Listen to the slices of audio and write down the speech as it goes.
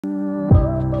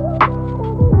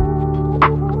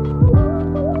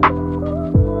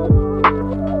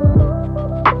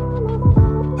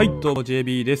はい、どうも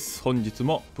JB です。本日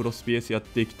もプロスピ A やっ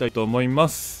ていきたいと思いま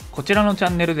す。こちらのチャ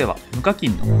ンネルでは無課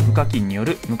金によ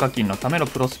る無課金のための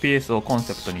プロスピ A をコン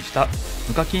セプトにした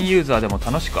無課金ユーザーでも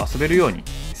楽しく遊べるように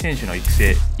選手の育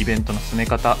成、イベントの進め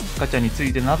方、ガチャにつ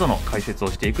いてなどの解説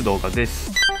をしていく動画で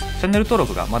す。チャンネル登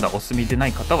録がまだお済みでな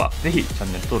い方はぜひチャ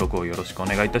ンネル登録をよろしくお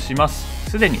願いいたします。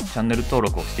すでにチャンネル登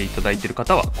録をしていただいている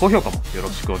方は高評価もよ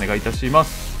ろしくお願いいたしま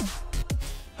す。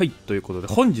はい、ということで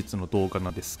本日の動画な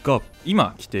んですが、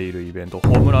今来ているイベント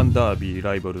ホームランダービー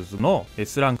ライバルズの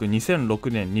S ランク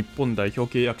2006年日本代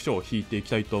表契約書を引いていき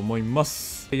たいと思いま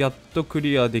す。やっとク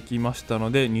リアできましたの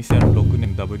で、2006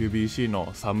年 WBC の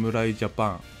侍ジャパ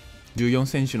ン14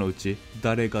選手のうち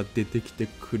誰が出てきて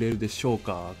くれるでしょう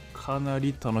か。かな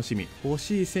り楽しみ。欲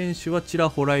しい選手はちら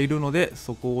ほらいるので、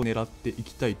そこを狙ってい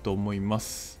きたいと思いま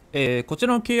す。こち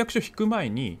らの契約書引く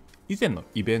前に以前の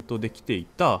イベントで来てい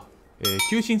た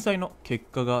球審祭の結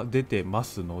果が出てま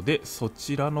すので、そ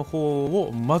ちらの方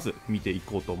をまず見てい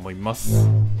こうと思います。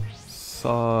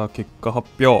さあ、結果発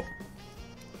表。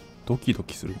ドキド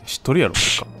キするね。知っとるやろ、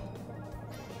結果。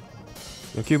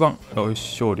野球盤、よ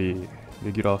し、勝利。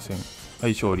レギュラー戦、は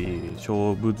い、勝利。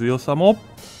勝負強さも、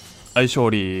はい、勝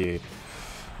利。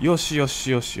よしよし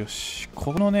よしよし。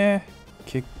このね、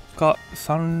結果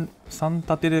3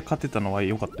立てで勝てたのは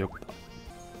良かったよかった。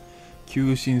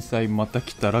球審祭また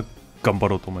来たら頑張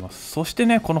ろうと思います。そして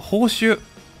ね、この報酬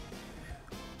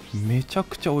めちゃ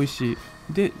くちゃ美味しい。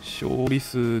で、勝利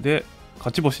数で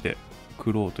勝ち星で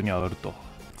クロートに上がると。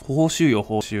報酬よ、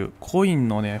報酬。コイン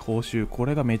のね、報酬、こ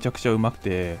れがめちゃくちゃうまく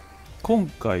て、今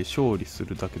回勝利す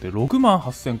るだけで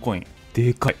68000コイン。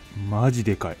でかい。マジ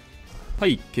でかい。は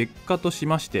い、結果とし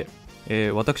まして、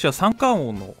私は三冠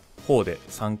王の方で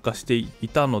参加してい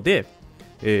たので、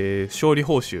勝利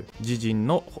報酬、自陣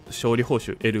の勝利報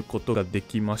酬得ることがで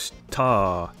きまし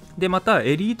た。で、また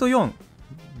エリート4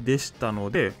でした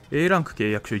ので A ランク契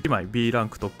約書1枚、 B ラン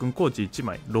ク特訓コーチ1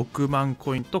枚、6万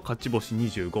コインと勝ち星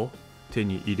25手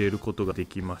に入れることがで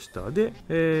きました。で、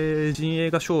陣営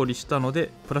が勝利したの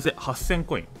でプラスで8000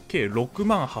コイン、計6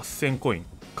万8000コイン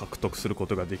獲得するこ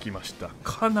とができました。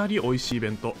かなり美味しいイベ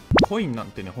ント。コインなん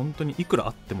てね、本当にいくら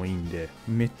あってもいいんで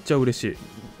めっちゃ嬉しい。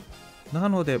な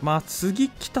ので、次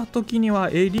来た時に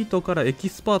はエリートからエキ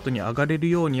スパートに上がれる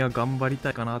ようには頑張りた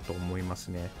いかなと思います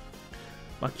ね。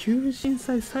球審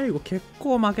祭最後結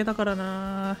構負けたから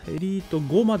な。エリート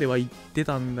5までは行って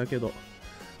たんだけど、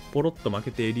ポロッと負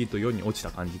けてエリート4に落ち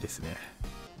た感じですね。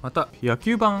また野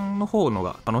球盤の方の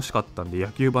が楽しかったんで、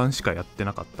野球盤しかやって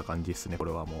なかった感じですね、こ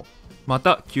れはもう。ま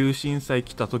た球審祭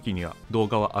来た時には動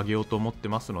画は上げようと思って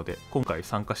ますので、今回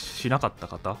参加しなかった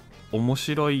方面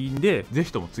白いんでぜ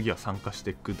ひとも次は参加し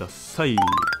てください。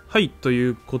はい、とい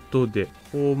うことで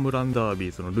ホームランダービ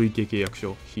ーズの累計契約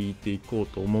書を引いていこう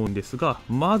と思うんですが、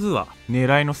まずは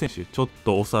狙いの選手ちょっ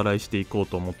とおさらいしていこう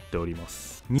と思っておりま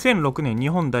す。2006年日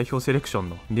本代表セレクション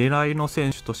の狙いの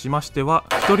選手としましては、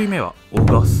1人目は小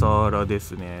笠原で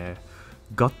すね。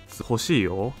ガッツ欲しい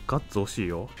よ、ガッツ欲しい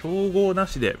よ。競合な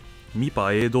しでミ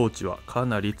パ A 同値はか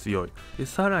なり強い。で、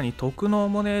さらに特能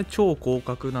もね、超広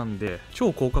角なんで、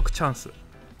超広角チャンス。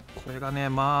これがね、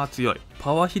強い。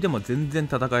パワー比でも全然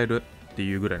戦えるって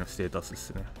いうぐらいのステータスで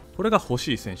すね。これが欲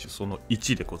しい選手その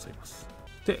1でございます。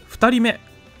で、2人目。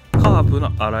カープ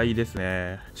の新井です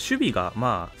ね。守備が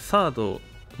サード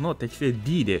の適正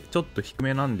D でちょっと低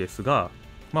めなんですが、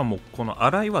もうこの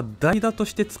新井は代打と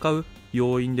して使う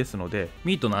要因ですので、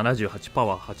ミート78、パ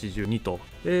ワー82と、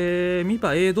ミ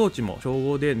パ A 同値も称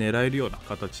号で狙えるような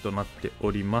形となって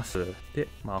おります。で、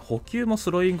補給も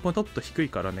スローイングもちょっと低い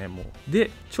からね、もう。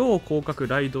で、超広角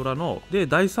ライドラの、で、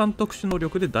第3特殊能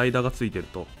力で代打がついてる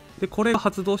と。で、これが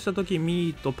発動した時、ミ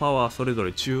ート、パワーそれぞ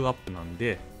れ中アップなん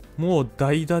で、もう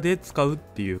代打で使うっ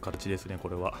ていう形ですね、こ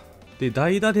れは。で、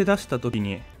代打で出した時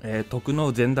に、特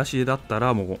の全出しだった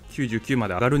らもう99ま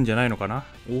で上がるんじゃないのかな。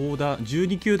オーダー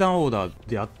12球団オーダー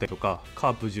であったりとか、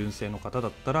カープ純正の方だ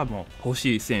ったらもう欲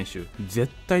しい選手、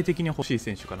絶対的に欲しい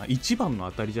選手かな、一番の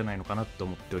当たりじゃないのかなと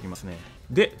思っておりますね。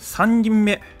で、3人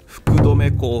目福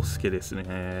留孝介です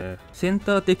ね。セン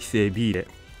ター適正 B で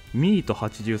ミート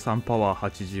83、パワー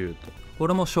80と、こ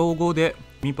れも称号で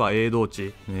ミパ A 同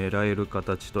値狙える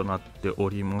形となってお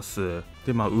ります。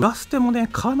で、裏捨てもね、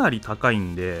かなり高い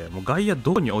んで、もう外野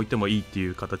どこに置いてもいいってい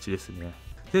う形ですね。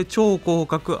で、超広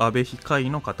角阿部控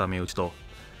の固め打ちと。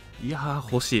いや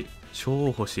ー、欲しい。超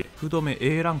欲しい。福留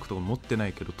A ランクとか持ってな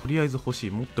いけど、とりあえず欲しい。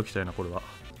持っときたいな、これは。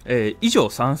以上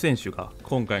3選手が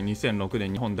今回2006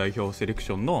年日本代表セレク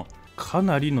ションのか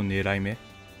なりの狙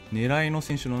いの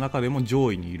選手の中でも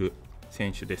上位にいる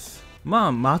選手です。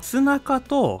松中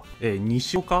と、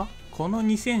西岡、ここの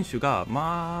2選手が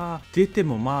出て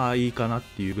もまあいいかなっ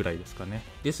ていうぐらいですかね。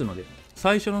ですので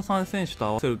最初の3選手と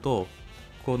合わせると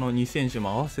この2選手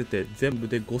も合わせて全部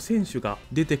で5選手が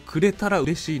出てくれたら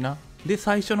嬉しいな。で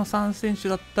最初の3選手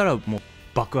だったらもう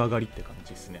爆上がりって感じ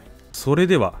ですね。それ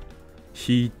では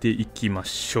引いていきま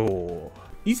しょう。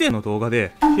以前の動画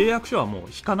で契約書はもう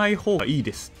引かない方がいい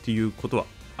ですっていうことは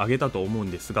挙げたと思う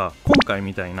んですが、今回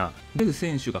みたいな出る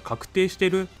選手が確定して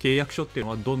る契約書っていう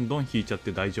のはどんどん引いちゃっ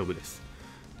て大丈夫です。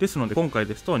ですので今回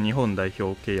ですと日本代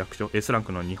表契約書 S ラン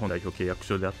クの日本代表契約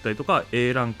書であったりとか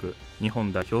A ランク日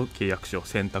本代表契約書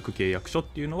選択契約書っ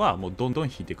ていうのはもうどんどん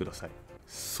引いてください。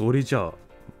それじゃあ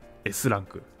S ラン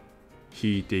ク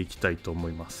引いていきたいと思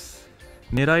います。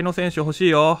狙いの選手欲しい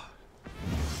よ。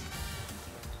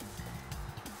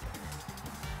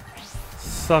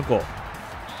さあこう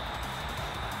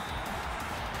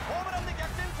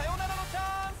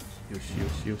よしよ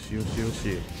しよしよしよ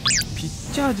し。ピ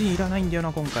ッチャー陣いらないんだよ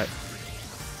な今回。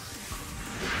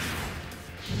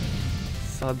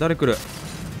さあ誰来る。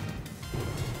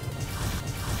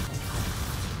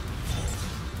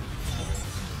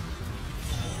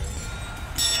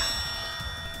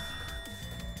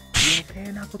余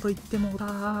計なこと言ってもう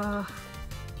た。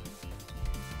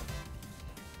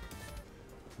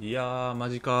いやーマ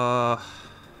ジか。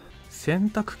選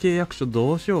択契約書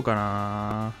どうしようか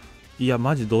な。いや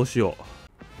マジどうしよう。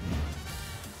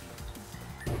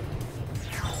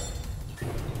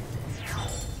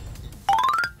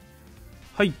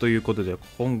はいということで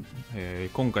今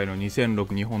回の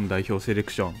2006日本代表セレ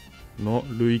クションの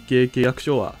累計契約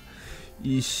書は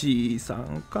石井さ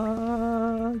ん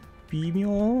か。微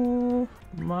妙。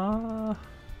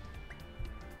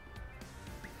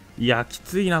いやき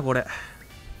ついなこれ。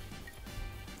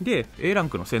で A ラン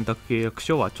クの選択契約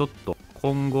書はちょっと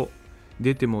今後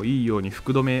出てもいいように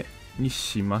福留に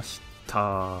しまし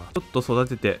た。ちょっと育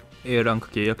てて A ランク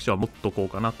契約書は持っとこう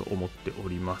かなと思ってお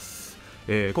ります。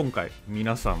今回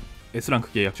皆さん S ランク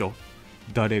契約書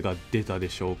誰が出たで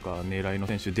しょうか。狙いの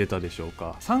選手出たでしょう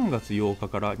か。3月8日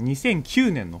から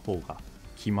2009年の方が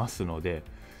来ますので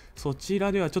そち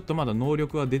らではちょっとまだ能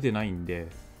力は出てないんで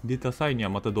出た際には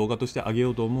また動画としてあげ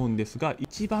ようと思うんですが、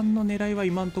一番の狙いは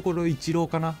今のところイチロー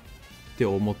かなって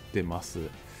思ってます。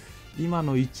今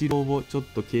のイチローをちょっ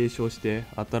と継承して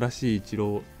新しいイチ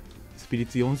ロースピリッ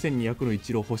ツ4200のイ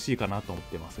チロー欲しいかなと思っ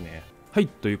てますね。はい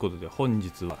ということで本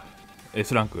日は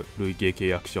S ランク累計契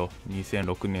約書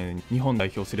2006年日本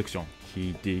代表セレクション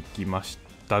引いていきまし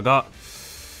たが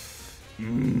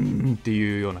って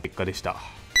いうような結果でした。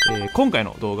今回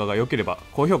の動画が良ければ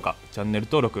高評価チャンネル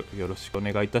登録よろしくお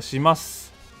願いいたしま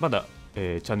す。まだ、チ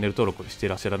ャンネル登録してい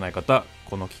らっしゃらない方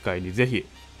この機会にぜひ、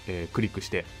クリックし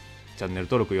てチャンネル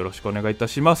登録よろしくお願いいた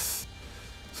します。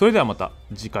それではまた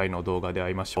次回の動画で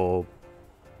会いましょう。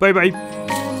バイバ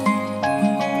イ。